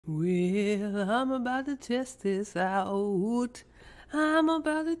Well, I'm about to test this out. I'm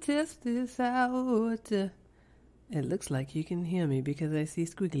about to test this out. It looks like you can hear me because I see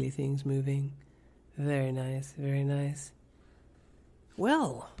squiggly things moving. Very nice, very nice.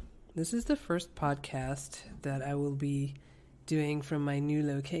 Well, this is the first podcast that I will be doing from my new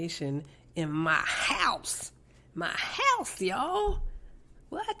location in my house. My house, y'all.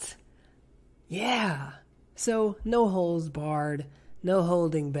 What? Yeah. So, no holes barred, no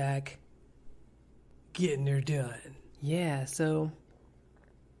holding back. Getting her done. Yeah, so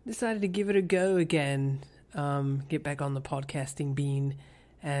decided to give it a go again. Get back on the podcasting bean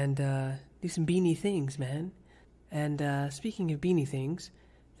and do some beanie things, man. And speaking of beanie things,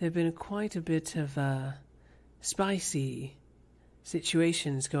 there have been quite a bit of spicy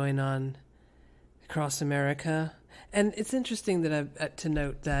situations going on across America. And it's interesting that I've to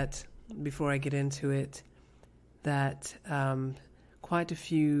note that, before I get into it, that quite a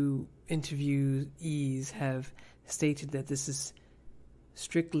few interviewees have stated that this is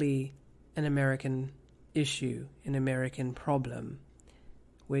strictly an American issue, an American problem,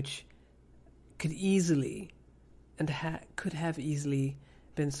 which could easily and could have easily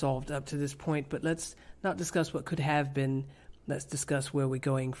been solved up to this point. But let's not discuss what could have been. Let's discuss where we're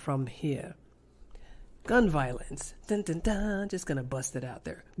going from here. Gun violence. Dun, dun, dun. Just gonna bust it out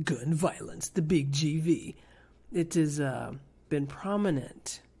there. Gun violence, the big GV. It has been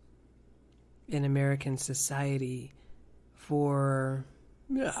prominent in American society for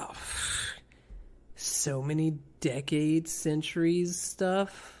so many decades, centuries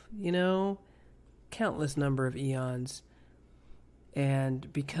stuff, countless number of eons.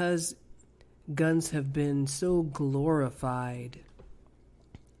 And because guns have been so glorified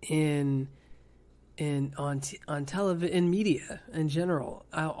on television, in media in general,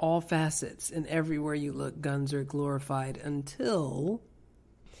 all facets, and everywhere you look, guns are glorified until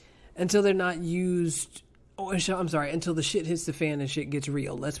they're not used. Until the shit hits the fan and shit gets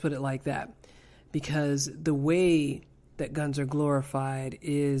real. Let's put it like that. Because the way that guns are glorified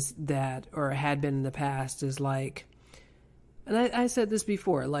is that, or had been in the past, is like, and I said this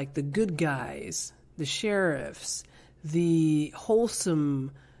before, like the good guys, the sheriffs, the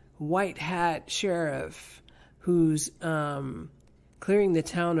wholesome white hat sheriff who's clearing the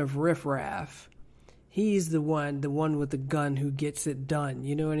town of riffraff. He's the one with the gun who gets it done.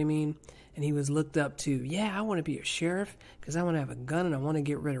 You know what I mean? And he was looked up to. Yeah, I want to be a sheriff because I want to have a gun and I want to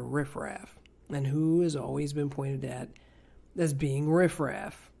get rid of riffraff. And who has always been pointed at as being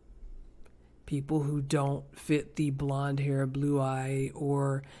riffraff? People who don't fit the blonde hair, blue eye,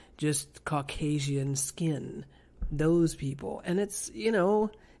 or just Caucasian skin. Those people. And it's,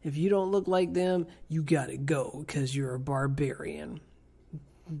 if you don't look like them, you gotta go because you're a barbarian.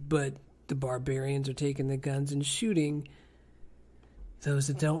 But the barbarians are taking the guns and shooting those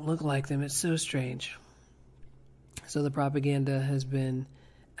that don't look like them. It's so strange. So the propaganda has been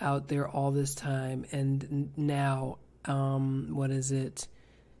out there all this time, and now,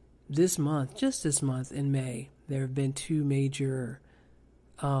 this month in May, there have been two major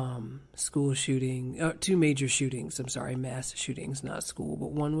shootings, mass shootings, not school,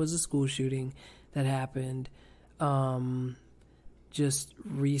 but one was a school shooting that happened just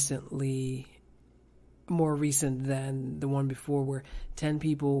recently, more recent than the one before, where 10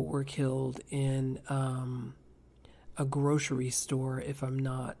 people were killed in a grocery store, if I'm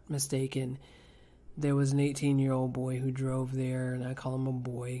not mistaken. There was an 18-year-old boy who drove there, and I call him a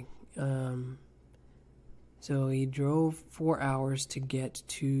boy. So he drove 4 hours to get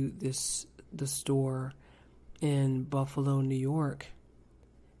to the store in Buffalo, New York,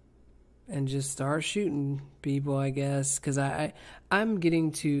 and just start shooting people, I guess, because I'm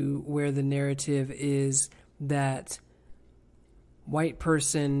getting to where the narrative is that white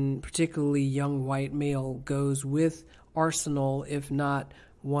person, particularly young white male, goes with arsenal, if not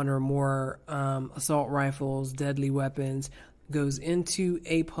one or more assault rifles, deadly weapons, goes into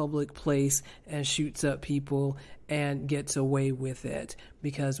a public place and shoots up people and gets away with it.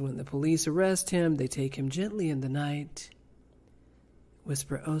 Because when the police arrest him, they take him gently in the night,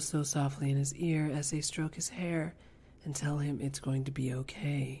 whisper oh so softly in his ear as they stroke his hair, and tell him it's going to be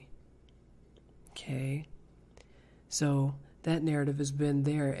okay. Okay? So that narrative has been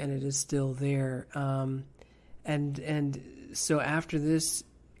there, and it is still there. And so after this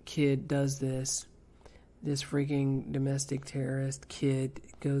kid does this freaking domestic terrorist kid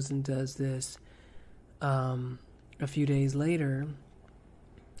goes and does this, a few days later,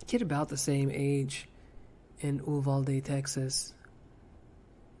 a kid about the same age in Uvalde, Texas,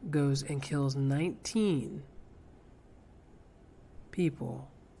 goes and kills 19 people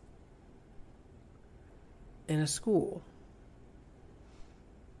in a school.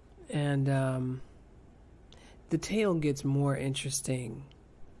 And the tale gets more interesting.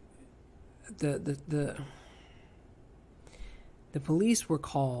 The police were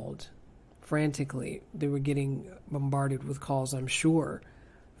called frantically. They were getting bombarded with calls, I'm sure,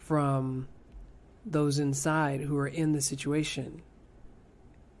 from those inside who are in the situation,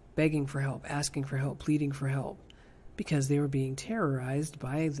 begging for help, asking for help, pleading for help, because they were being terrorized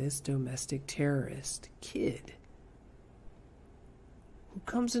by this domestic terrorist kid who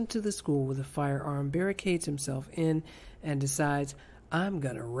comes into the school with a firearm, barricades himself in, and decides, I'm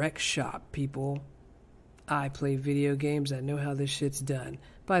gonna wreck shop, people. I play video games. I know how this shit's done.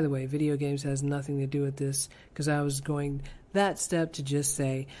 By the way, video games has nothing to do with this, because I was going that step to just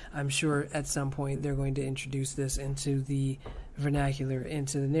say, I'm sure at some point they're going to introduce this into the vernacular,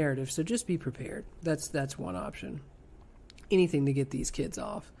 into the narrative. So just be prepared. That's one option. Anything to get these kids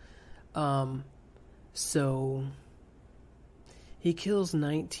off. So he kills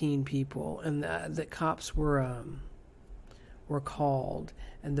 19 people, and the cops were called,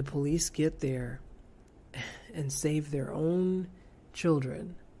 and the police get there and save their own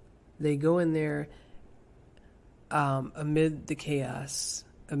children. They go in there amid the chaos,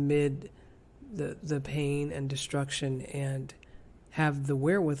 amid the pain and destruction, and have the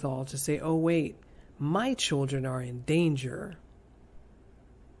wherewithal to say, oh wait, my children are in danger.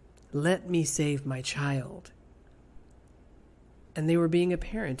 Let me save my child. And they were being a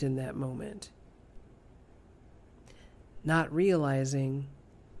parent in that moment, not realizing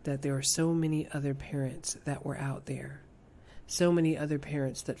that there were so many other parents that were out there, so many other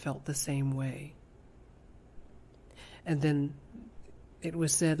parents that felt the same way. And then it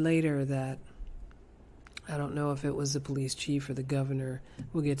was said later that, I don't know if it was the police chief or the governor,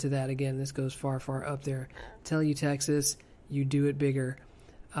 we'll get to that again, this goes far, far up there. Tell you, Texas, you do it bigger.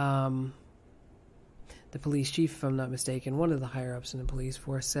 The police chief, if I'm not mistaken, one of the higher-ups in the police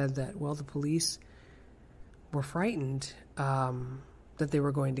force, said that, well, the police were frightened that they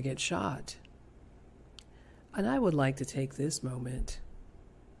were going to get shot. And I would like to take this moment,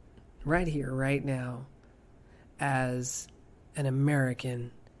 right here, right now, as an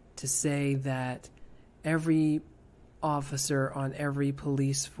American, to say that every officer on every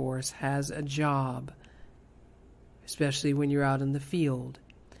police force has a job, especially when you're out in the field,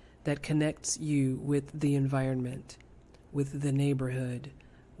 that connects you with the environment, with the neighborhood,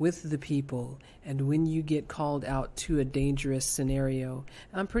 with the people. And when you get called out to a dangerous scenario,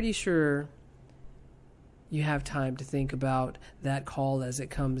 I'm pretty sure you have time to think about that call as it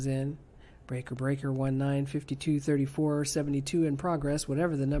comes in. Breaker, 19, 52, 34, 72 in progress,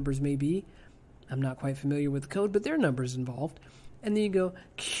 whatever the numbers may be. I'm not quite familiar with the code, but there are numbers involved. And then you go,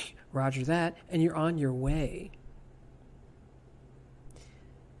 roger that, and you're on your way.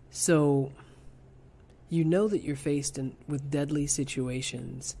 So you know that you're faced with deadly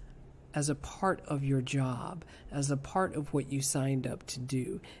situations as a part of your job, as a part of what you signed up to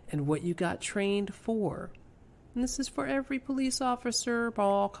do and what you got trained for. And this is for every police officer,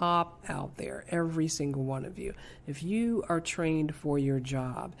 ball cop out there, every single one of you. If you are trained for your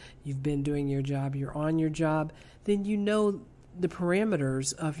job, you've been doing your job, you're on your job, then you know the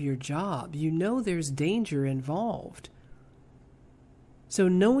parameters of your job. You know there's danger involved. So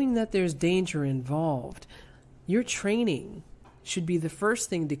knowing that there's danger involved, your training should be the first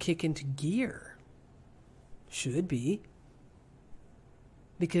thing to kick into gear. Should be.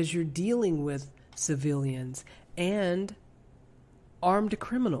 Because you're dealing with civilians and armed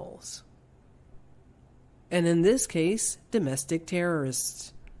criminals. And in this case, domestic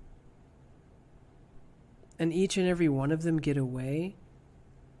terrorists. And each and every one of them get away.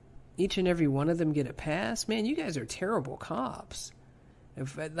 Each and every one of them get a pass. Man, you guys are terrible cops.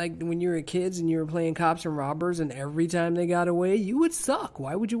 If, like, when you were kids and you were playing cops and robbers and every time they got away, you would suck.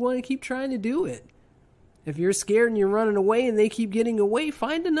 Why would you want to keep trying to do it? If you're scared and you're running away and they keep getting away,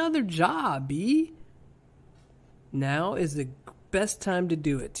 find another job, B. Now is the best time to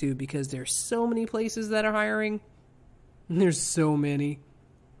do it, too, because there's so many places that are hiring. There's so many.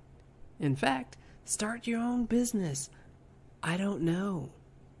 In fact, start your own business. I don't know,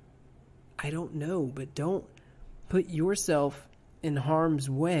 but don't put yourself in harm's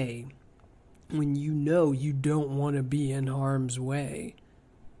way when you know you don't want to be in harm's way.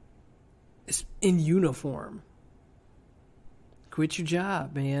 It's in uniform. Quit your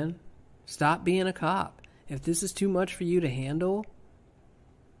job, man. Stop being a cop. If this is too much for you to handle,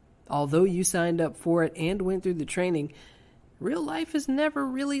 although you signed up for it and went through the training, real life is never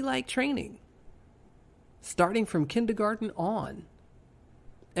really like training. Starting from kindergarten on.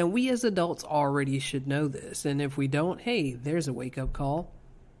 And we as adults already should know this. And if we don't, hey, there's a wake-up call.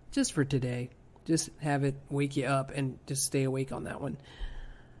 Just for today. Just have it wake you up and just stay awake on that one.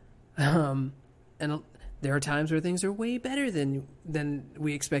 And there are times where things are way better than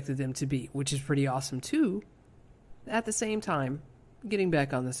we expected them to be, which is pretty awesome too. At the same time, getting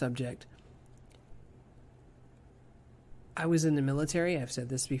back on the subject, I was in the military. I've said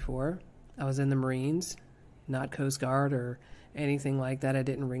this before. I was in the Marines, not Coast Guard or anything like that. I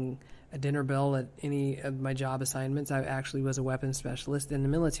didn't ring a dinner bell at any of my job assignments. I actually was a weapons specialist in the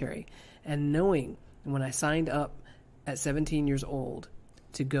military. And knowing when I signed up at 17 years old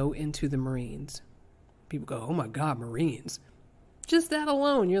to go into the Marines, people go, oh my God, Marines. Just that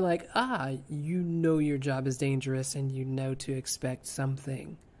alone, you're like, you know your job is dangerous and you know to expect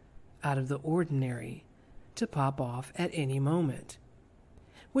something out of the ordinary to pop off at any moment.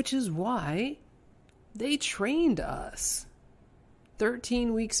 Which is why they trained us.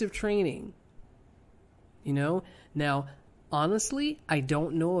 13 weeks of training. You know? Now, honestly, I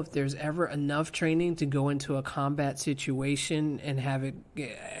don't know if there's ever enough training to go into a combat situation and have it,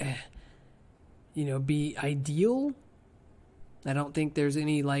 be ideal. I don't think there's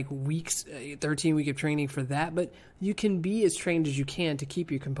any weeks, 13 week of training for that, but you can be as trained as you can to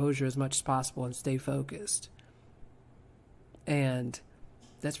keep your composure as much as possible and stay focused. And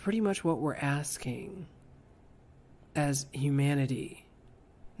that's pretty much what we're asking as humanity.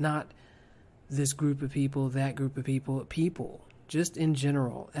 Not this group of people, that group of people, just in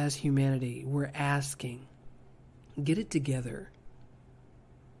general, as humanity, we're asking, get it together.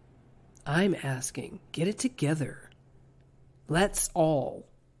 I'm asking, get it together. Let's all,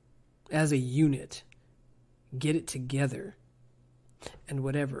 as a unit, get it together. And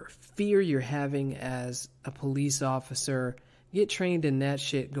whatever fear you're having as a police officer, get trained in that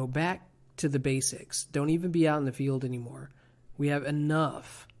shit. Go back to the basics. Don't even be out in the field anymore. We have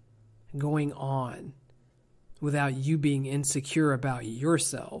enough going on without you being insecure about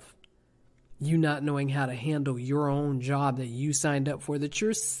yourself. You not knowing how to handle your own job that you signed up for, that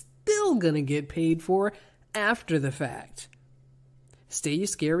you're still going to get paid for after the fact. Stay your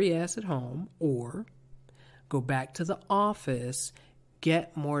scary ass at home or go back to the office,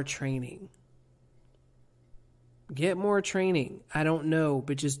 get more training. Get more training. I don't know,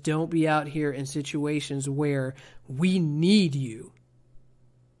 but just don't be out here in situations where we need you.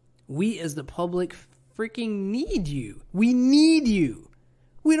 We as the public freaking need you. We need you.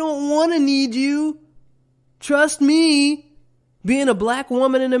 We don't want to need you. Trust me. Being a black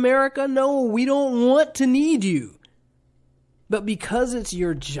woman in America, no, we don't want to need you. But because it's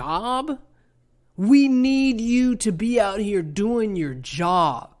your job, we need you to be out here doing your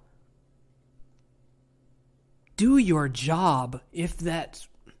job. Do your job if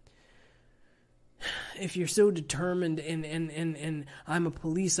you're so determined and I'm a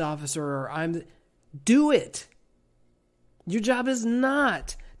police officer or do it. Your job is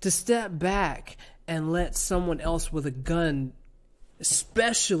not to step back and let someone else with a gun,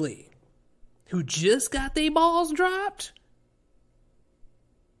 especially who just got their balls dropped,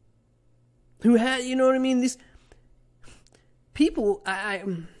 who had, you know what I mean? These people, let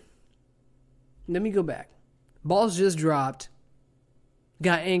me go back. Balls just dropped,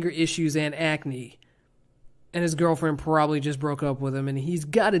 got anger issues and acne, and his girlfriend probably just broke up with him, and he's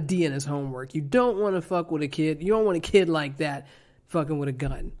got a D in his homework. You don't want to fuck with a kid. You don't want a kid like that fucking with a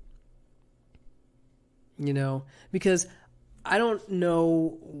gun. You know? Because I don't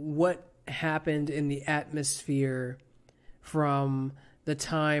know what happened in the atmosphere from the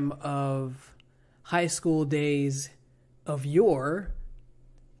time of high school days of yore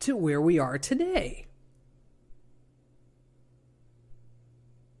to where we are today.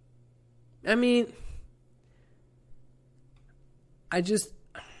 I mean, it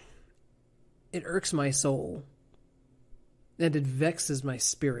irks my soul and it vexes my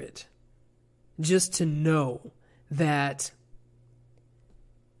spirit just to know that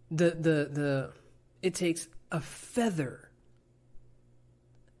it takes a feather,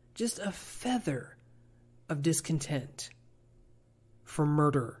 just a feather of discontent for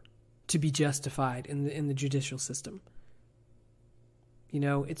murder to be justified in the judicial system. You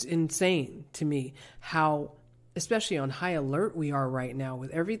know, it's insane to me how, especially on high alert we are right now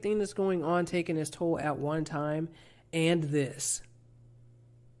with everything that's going on, taking its toll at one time, and this.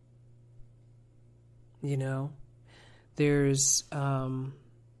 You know, there's under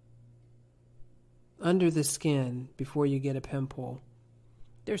the skin, before you get a pimple,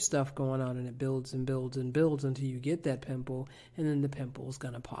 there's stuff going on and it builds and builds and builds until you get that pimple, and then the pimple's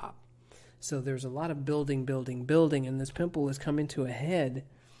gonna pop. So there's a lot of building, and this pimple is coming to a head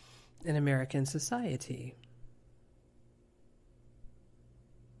in American society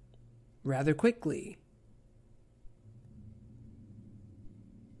rather quickly.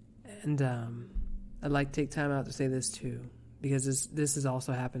 And I'd like to take time out to say this too. because this has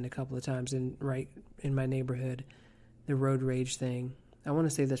also happened a couple of times in my neighborhood, the road rage thing. I want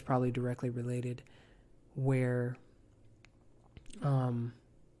to say that's probably directly related, where the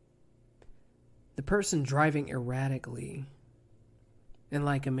person driving erratically and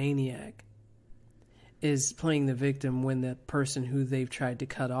like a maniac is playing the victim when the person who they've tried to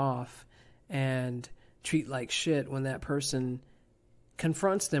cut off and treat like shit, when that person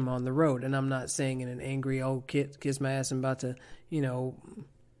confronts them on the road. And I'm not saying in an angry, oh, kiss my ass, I'm about to,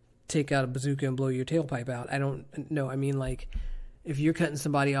 take out a bazooka and blow your tailpipe out. I don't know. I mean, like, if you're cutting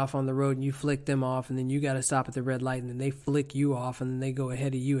somebody off on the road and you flick them off, and then you got to stop at the red light, and then they flick you off, and then they go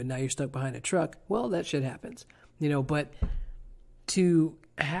ahead of you, and now you're stuck behind a truck. Well, that shit happens, but to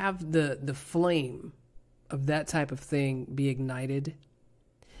have the flame of that type of thing be ignited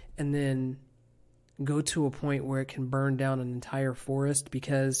and then go to a point where it can burn down an entire forest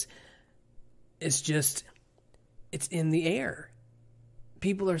because it's in the air.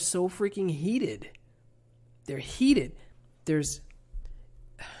 People are so freaking heated. They're heated. There's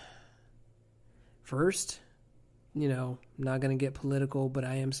first, I'm not going to get political, but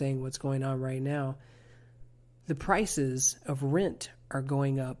I am saying what's going on right now. The prices of rent are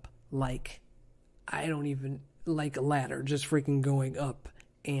going up like a ladder, just freaking going up.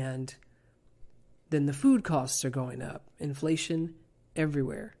 And then the food costs are going up. Inflation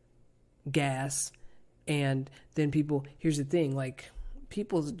everywhere. Gas. And then here's the thing, the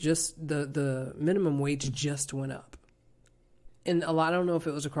minimum wage just went up. And I don't know if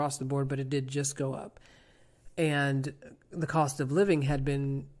it was across the board, but it did just go up. And the cost of living had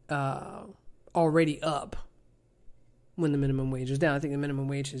been already up when the minimum wage was down. I think the minimum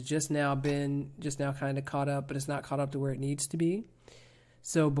wage has just now kind of caught up, but it's not caught up to where it needs to be.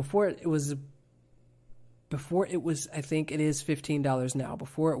 So before it was, I think it is $15 now.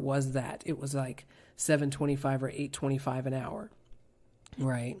 Before it was that, it was like $7.25 or $8.25 an hour,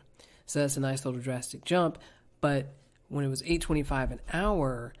 right? So that's a nice little drastic jump. But when it was $8.25 an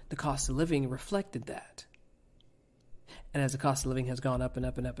hour, the cost of living reflected that. And as the cost of living has gone up and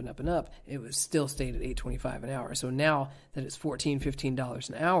up and up and up and up, it was still stayed at $8.25 an hour. So now that it's $14, $15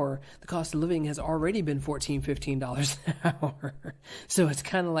 an hour, the cost of living has already been $14, $15 an hour. So it's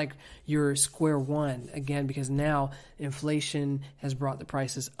kind of like you're square one again, because now inflation has brought the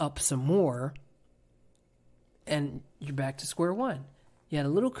prices up some more, and you're back to square one. You had a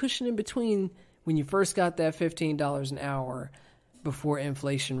little cushion in between when you first got that $15 an hour before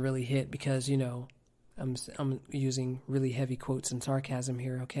inflation really hit, because, I'm using really heavy quotes and sarcasm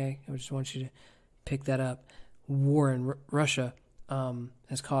here, okay? I just want you to pick that up. War in Russia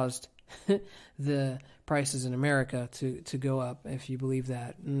has caused the prices in America to go up, if you believe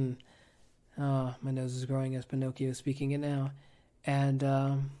that. Oh, my nose is growing as Pinocchio is speaking it now. And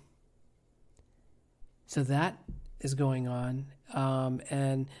so that is going on.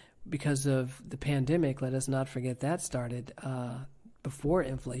 And because of the pandemic, let us not forget that started before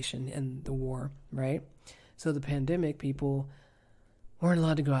inflation and the war, right? So the pandemic, people weren't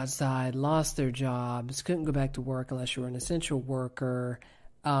allowed to go outside, lost their jobs, couldn't go back to work unless you were an essential worker.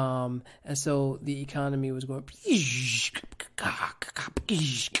 And so the economy was going,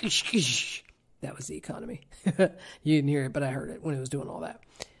 that was the economy. You didn't hear it, but I heard it when it was doing all that.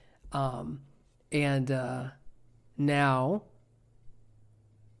 Now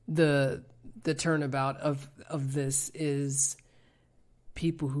the turnabout of this is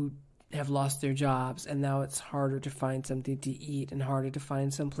people who have lost their jobs, and now it's harder to find something to eat and harder to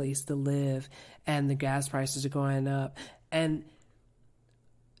find some place to live, and the gas prices are going up. And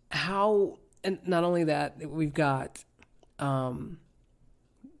not only that, we've got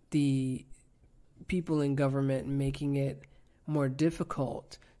the people in government making it more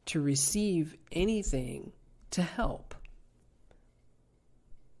difficult to receive anything to help.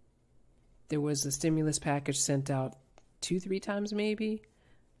 There was a stimulus package sent out 2-3 times maybe,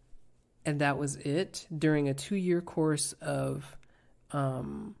 and that was it during a 2-year course of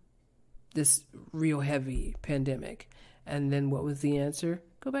this real heavy pandemic. And then what was the answer?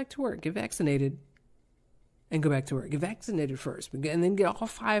 Go back to work, get vaccinated, and go back to work. Get vaccinated first, and then get all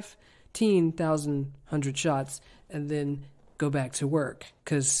 15,100 shots, and then go back to work.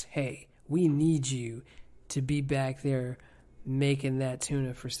 Because, hey, we need you to be back there making that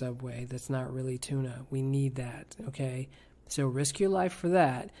tuna for Subway. That's not really tuna. We need that, okay? So risk your life for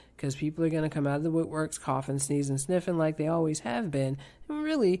that, because people are going to come out of the woodworks coughing, sneezing, sniffing like they always have been. And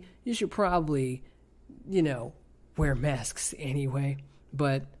really, you should probably, wear masks anyway.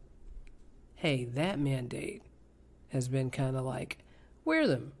 But, hey, that mandate has been kind of like, wear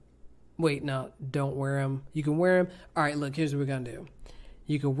them. Wait, no, don't wear them. You can wear them. All right, look, here's what we're going to do.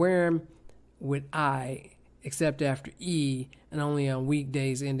 You can wear them with except after E, and only on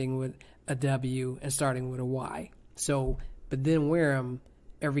weekdays ending with a W and starting with a Y. So, but then wear them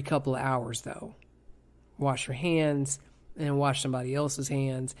every couple of hours, though. Wash your hands and wash somebody else's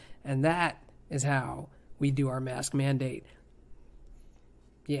hands, and that is how we do our mask mandate.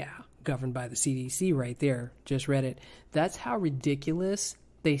 Yeah, governed by the CDC right there. Just read it. That's how ridiculous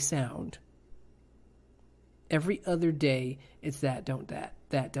they sound. Every other day, it's that, don't that,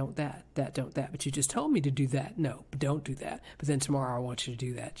 don't that, don't that. But you just told me to do that. No, but don't do that. But then tomorrow I want you to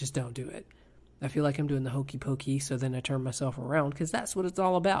do that. Just don't do it. I feel like I'm doing the hokey pokey, so then I turn myself around because that's what it's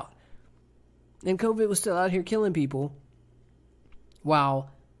all about. And COVID was still out here killing people while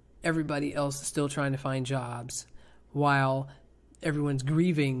everybody else is still trying to find jobs, while everyone's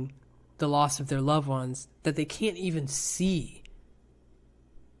grieving the loss of their loved ones that they can't even see.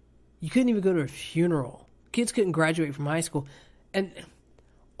 You couldn't even go to a funeral. Kids couldn't graduate from high school. And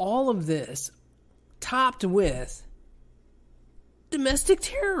all of this topped with domestic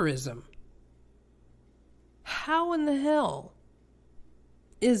terrorism. How in the hell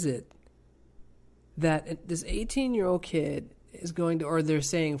is it that this 18-year-old kid is going to, or they're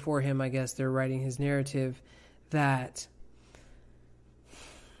saying for him, I guess they're writing his narrative, that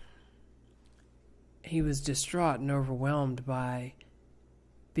he was distraught and overwhelmed by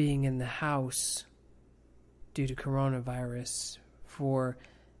being in the house due to coronavirus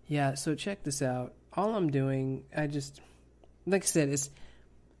so check this out. All I'm doing, like I said,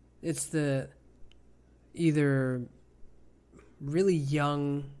 it's the either really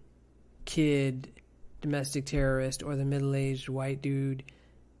young kid domestic terrorist or the middle-aged white dude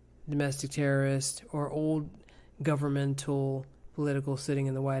domestic terrorist or old governmental political sitting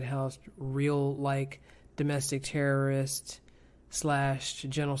in the White House real like domestic terrorist /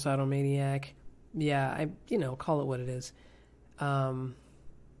 genocidal maniac. Yeah, call it what it is.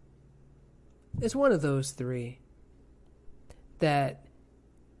 It's one of those three that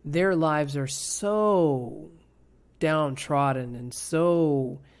their lives are so downtrodden and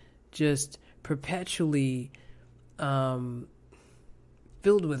so just perpetually filled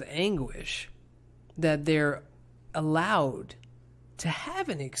with anguish that they're allowed to have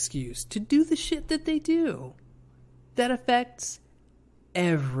an excuse to do the shit that they do that affects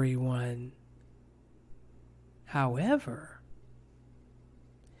everyone. However,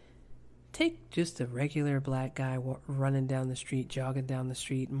 take just a regular black guy running down the street, jogging down the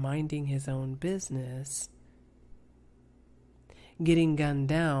street, minding his own business, getting gunned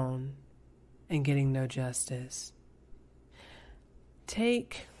down, and getting no justice.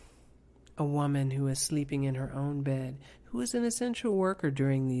 Take a woman who is sleeping in her own bed, who is an essential worker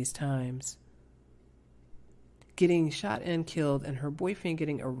during these times, getting shot and killed, and her boyfriend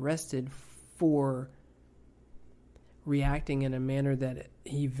getting arrested for reacting in a manner that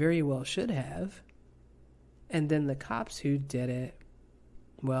he very well should have, and then the cops who did it,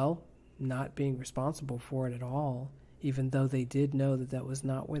 well, not being responsible for it at all, even though they did know that that was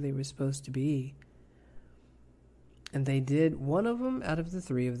not where they were supposed to be. And they did, one of them out of the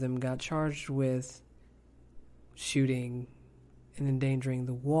three of them got charged with shooting and endangering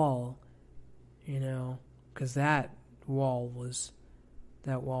the wall, because that wall was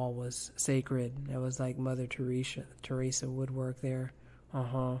sacred. That was like Mother Teresa woodwork there.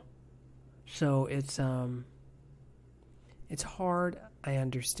 So it's hard, I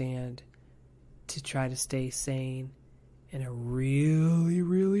understand, to try to stay sane in a really,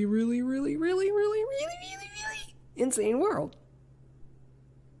 really, really, really, really, really, really, really, really insane world.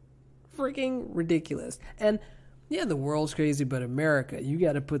 Freaking ridiculous. And yeah, the world's crazy, but America, you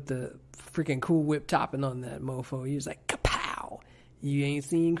got to put the freaking Cool Whip topping on that mofo. You're just like, kapow! You ain't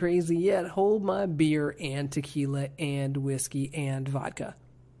seen crazy yet. Hold my beer and tequila and whiskey and vodka.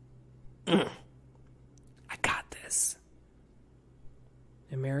 I got this.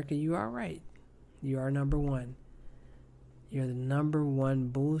 America, you are right. You are number one. You're the number one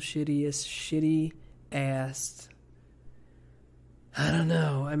bullshittiest, shitty ass. I don't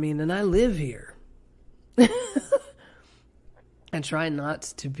know. I mean, and I live here. And try not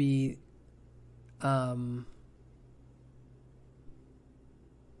to be I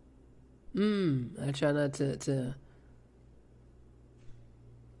try not to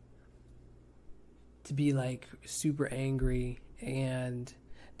be like super angry, and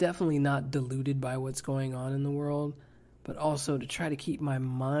definitely not deluded by what's going on in the world, but also to try to keep my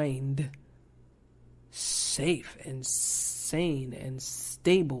mind safe and sane and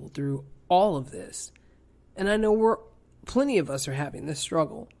stable through all of this. And I know plenty of us are having this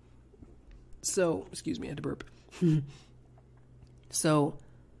struggle. So, excuse me, I had to burp. So,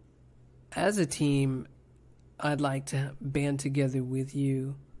 as a team, I'd like to band together with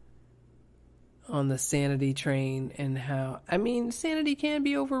you on the sanity train and how, I mean, sanity can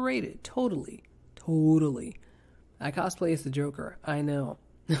be overrated. Totally. Totally. I cosplay as the Joker. I know.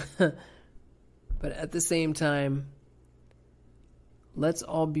 But at the same time, let's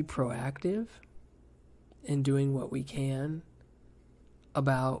all be proactive in doing what we can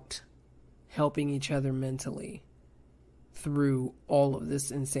about helping each other mentally through all of this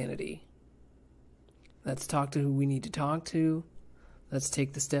insanity. Let's talk to who we need to talk to. Let's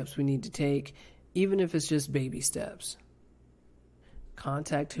take the steps we need to take, even if it's just baby steps.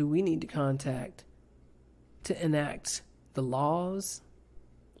 Contact who we need to contact to enact the laws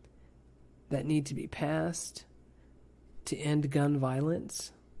that need to be passed to end gun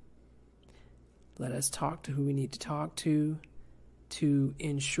violence. Let us talk to who we need to talk to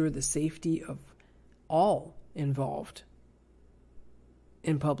ensure the safety of all involved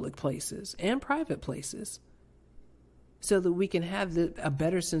in public places and private places, so that we can have a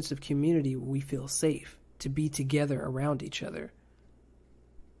better sense of community where we feel safe to be together around each other.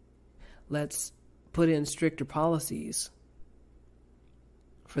 Let's put in stricter policies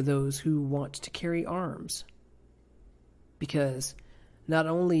for those who want to carry arms. Because not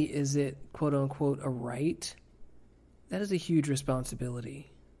only is it, quote unquote, a right, that is a huge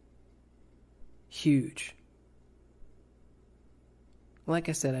responsibility. Huge. Like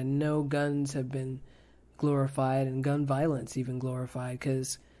I said, I know guns have been glorified and gun violence even glorified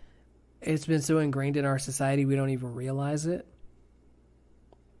because it's been so ingrained in our society we don't even realize it.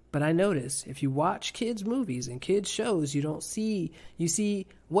 But I notice if you watch kids' movies and kids' shows, you see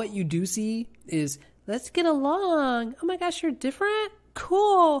what you do see is, let's get along. Oh my gosh, you're different?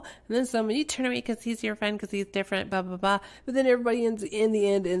 Cool. And then somebody, you turn away because he's your friend because he's different, blah, blah, blah. But then everybody in the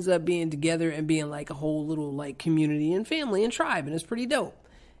end ends up being together and being like a whole little like community and family and tribe. And it's pretty dope.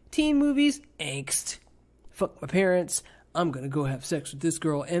 Teen movies, angst. Fuck my parents. I'm going to go have sex with this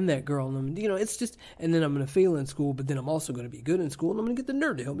girl and that girl. And it's just, and then I'm going to fail in school, but then I'm also going to be good in school and I'm going to get the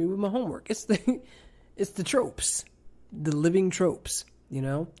nerd to help me with my homework. It's the tropes, the living tropes,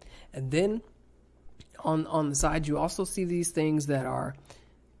 And then on the side, you also see these things that are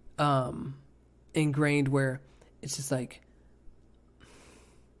ingrained where it's just like,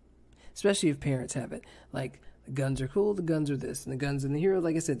 especially if parents have it, like the guns are cool, the guns are this, and the guns and the heroes,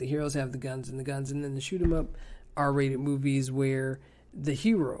 like I said, the heroes have the guns, and then the shoot 'em up R-rated movies where the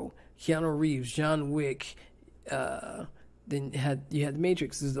hero, Keanu Reeves, John Wick, then you had the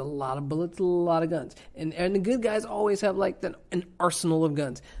Matrix. There's a lot of bullets, a lot of guns, and the good guys always have like an arsenal of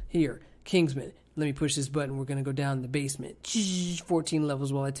guns. Here, Kingsman. Let me push this button. We're going to go down in the basement. 14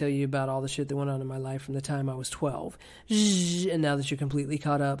 levels while I tell you about all the shit that went on in my life from the time I was 12. And now that you're completely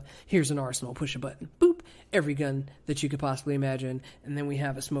caught up, here's an arsenal. Push a button. Boop. Every gun that you could possibly imagine. And then we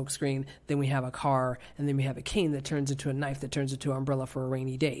have a smoke screen. Then we have a car. And then we have a cane that turns into a knife that turns into an umbrella for a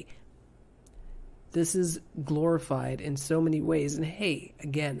rainy day. This is glorified in so many ways. And hey,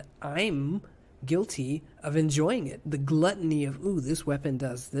 again, I'm guilty of enjoying it. The gluttony of, ooh, this weapon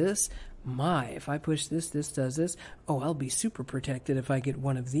does this. If I push this, this does this. Oh, I'll be super protected if I get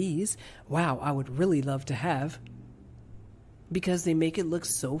one of these. Wow, I would really love to have. Because they make it look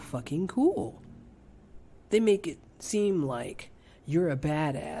so fucking cool. They make it seem like you're a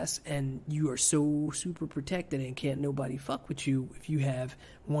badass and you are so super protected and can't nobody fuck with you if you have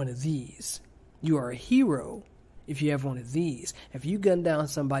one of these. You are a hero if you have one of these. If you gun down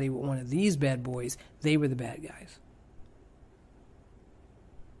somebody with one of these bad boys, they were the bad guys.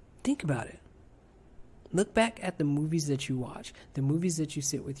 Think about it. Look back at the movies that you watch, the movies that you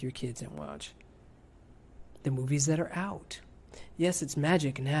sit with your kids and watch, the movies that are out. Yes, it's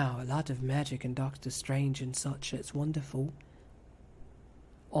magic now, a lot of magic and Doctor Strange and such. It's wonderful.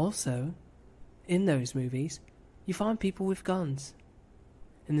 Also, in those movies, you find people with guns.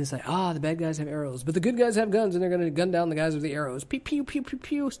 And it's like, the bad guys have arrows, but the good guys have guns and they're going to gun down the guys with the arrows. Pew, pew, pew, pew,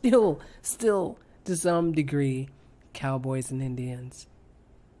 pew. Still, to some degree, cowboys and Indians.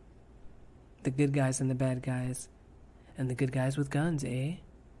 The good guys and the bad guys. And the good guys with guns, eh?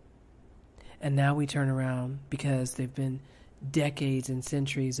 And now we turn around because they've been decades and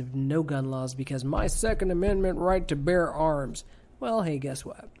centuries of no gun laws because my Second Amendment right to bear arms. Well, hey, guess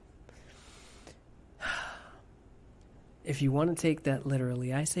what? If you want to take that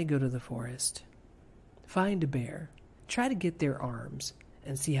literally, I say go to the forest. Find a bear. Try to get their arms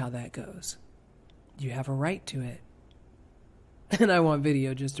and see how that goes. You have a right to it. And I want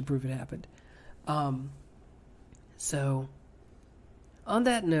video just to prove it happened. So, on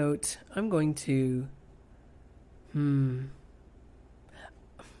that note, I'm going to do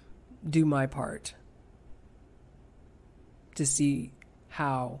my part to see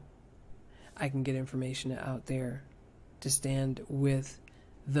how I can get information out there to stand with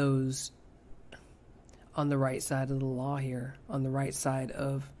those on the right side of the law here, on the right side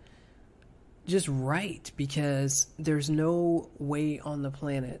of just right, because there's no way on the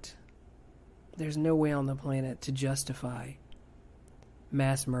planet to justify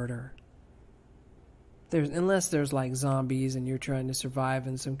mass murder. Unless there's like zombies and you're trying to survive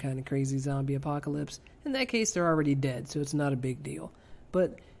in some kind of crazy zombie apocalypse. In that case, they're already dead, so it's not a big deal.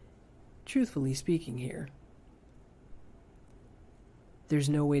 But truthfully speaking here, there's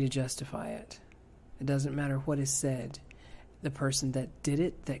no way to justify it. It doesn't matter what is said. The person that did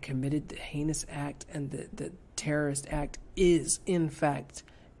it, that committed the heinous act and the terrorist act, is, in fact,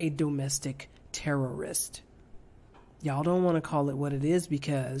 a domestic terrorist. Y'all don't want to call it what it is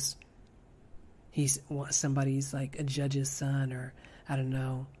because somebody's like a judge's son, or I don't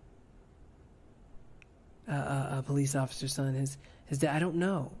know, a police officer's son. His dad, I don't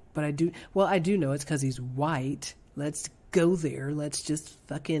know, but I do know it's because he's white. Let's go there. Let's just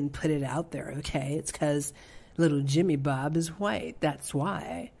fucking put it out there, okay? It's because little Jimmy Bob is white. That's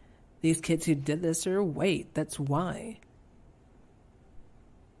why. These kids who did this are white. That's why.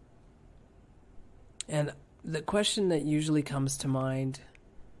 And the question that usually comes to mind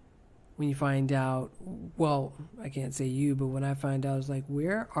when you find out, well, I can't say you, but when I find out, it's like,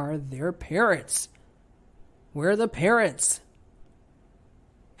 where are their parents? Where are the parents?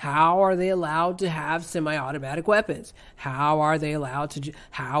 How are they allowed to have semi-automatic weapons? How are they allowed to...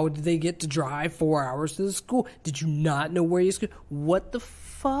 How did they get to drive 4 hours to the school? Did you not know where you school? What the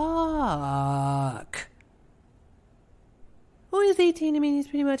fuck? Oh, he's 18. I mean, he's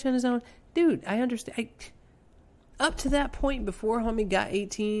pretty much on his own. Dude, I understand. Up to that point, before homie got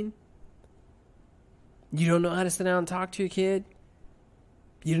 18, you don't know how to sit down and talk to your kid?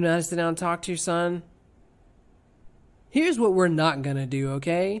 You don't know how to sit down and talk to your son? Here's what we're not going to do,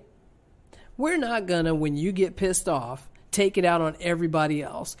 okay? We're not going to, when you get pissed off, take it out on everybody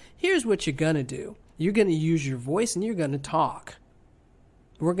else. Here's what you're going to do. You're going to use your voice and you're going to talk.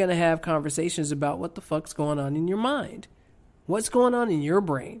 We're going to have conversations about what the fuck's going on in your mind. What's going on in your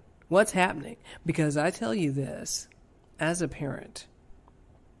brain? What's happening? Because I tell you this, as a parent,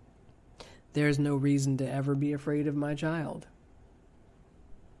 there's no reason to ever be afraid of my child.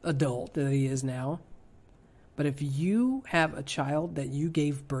 Adult that he is now. But if you have a child that you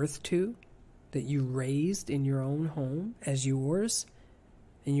gave birth to, that you raised in your own home as yours,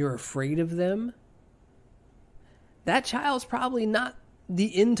 and you're afraid of them, that child's probably not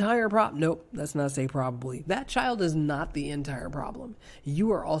the entire problem. Nope, let's not say probably. That child is not the entire problem.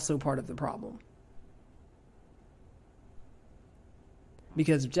 You are also part of the problem.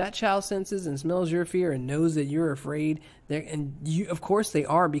 Because if that child senses and smells your fear and knows that you're afraid, and you, of course they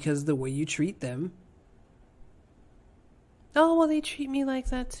are, because of the way you treat them. Oh, well, they treat me like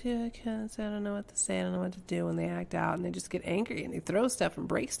that too, because I don't know what to say, I don't know what to do when they act out, and they just get angry, and they throw stuff and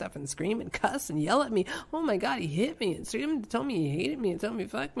break stuff and scream and cuss and yell at me. Oh my God, he hit me and screamed and told me he hated me and told me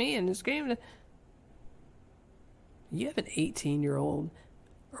fuck me and screamed. You have an 18-year-old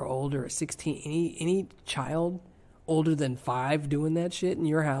or older, or 16, any child older than 5 doing that shit in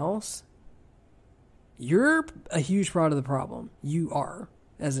your house? You're a huge part of the problem. You are,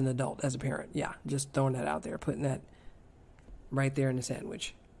 as an adult, as a parent. Yeah, just throwing that out there, putting that right there in the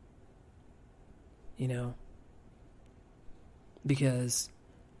sandwich. You know? Because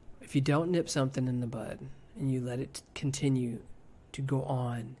if you don't nip something in the bud and you let it continue to go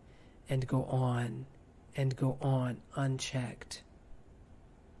on and go on and go on unchecked,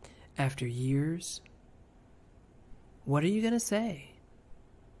 after years, what are you going to say?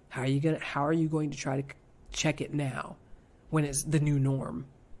 How are you going to try to check it now when it's the new norm?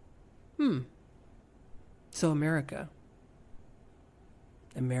 So America,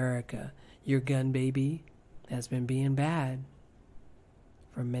 your gun baby has been being bad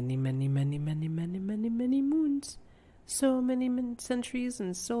for many, many, many, many, many, many, many moons. So many centuries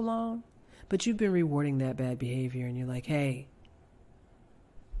and so long. But you've been rewarding that bad behavior, and you're like, hey,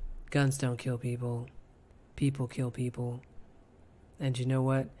 guns don't kill people. People kill people. And you know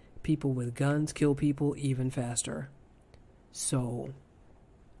what? People with guns kill people even faster. So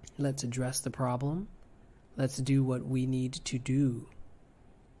let's address the problem. Let's do what we need to do.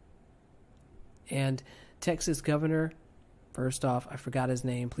 And Texas governor, first off, I forgot his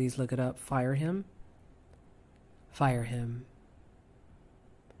name. Please look it up. Fire him. Fire him.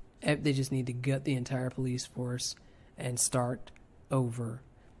 They just need to gut the entire police force and start over.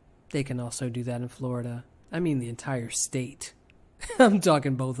 They can also do that in Florida. I mean the entire state. I'm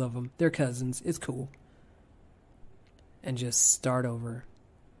talking both of them. They're cousins. It's cool. And just start over.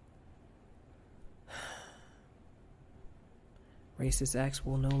 Racist acts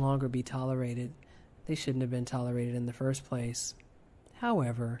will no longer be tolerated. They shouldn't have been tolerated in the first place.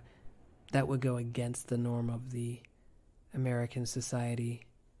 However, that would go against the norm of the American society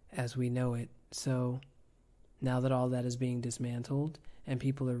as we know it. So now that all that is being dismantled and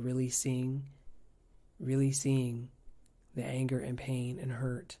people are really seeing the anger and pain and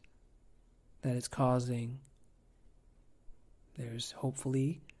hurt that it's causing, there's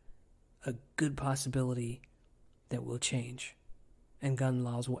hopefully a good possibility that will change and gun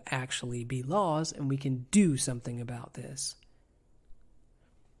laws will actually be laws and we can do something about this.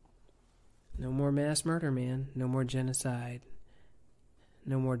 No more mass murder, man. No more genocide.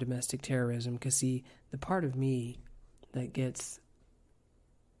 No more domestic terrorism. Because, see, the part of me that gets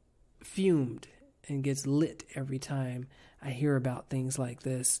fumed and gets lit every time I hear about things like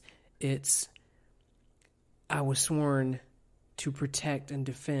this, I was sworn to protect and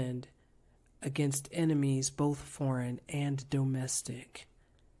defend against enemies, both foreign and domestic.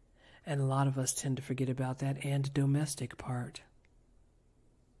 And a lot of us tend to forget about that and domestic part.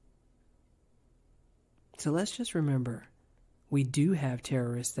 So let's just remember, we do have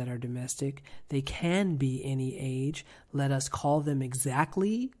terrorists that are domestic. They can be any age. Let us call them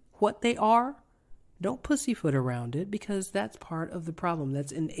exactly what they are. Don't pussyfoot around it, because that's part of the problem.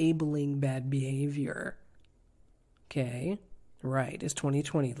 That's enabling bad behavior. Okay? Right, it's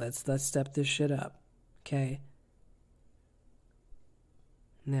 2020. Let's step this shit up. Okay?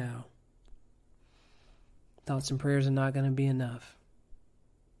 Now, thoughts and prayers are not going to be enough.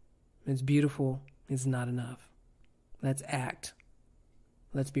 It's beautiful. It's not enough. Let's act.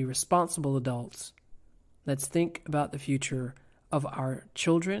 Let's be responsible adults. Let's think about the future of our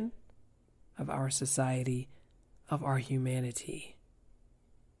children, of our society, of our humanity.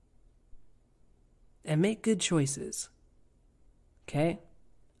 And make good choices. Okay?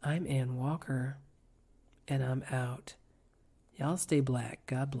 I'm Ann Walker, and I'm out. Y'all stay black.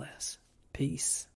 God bless. Peace.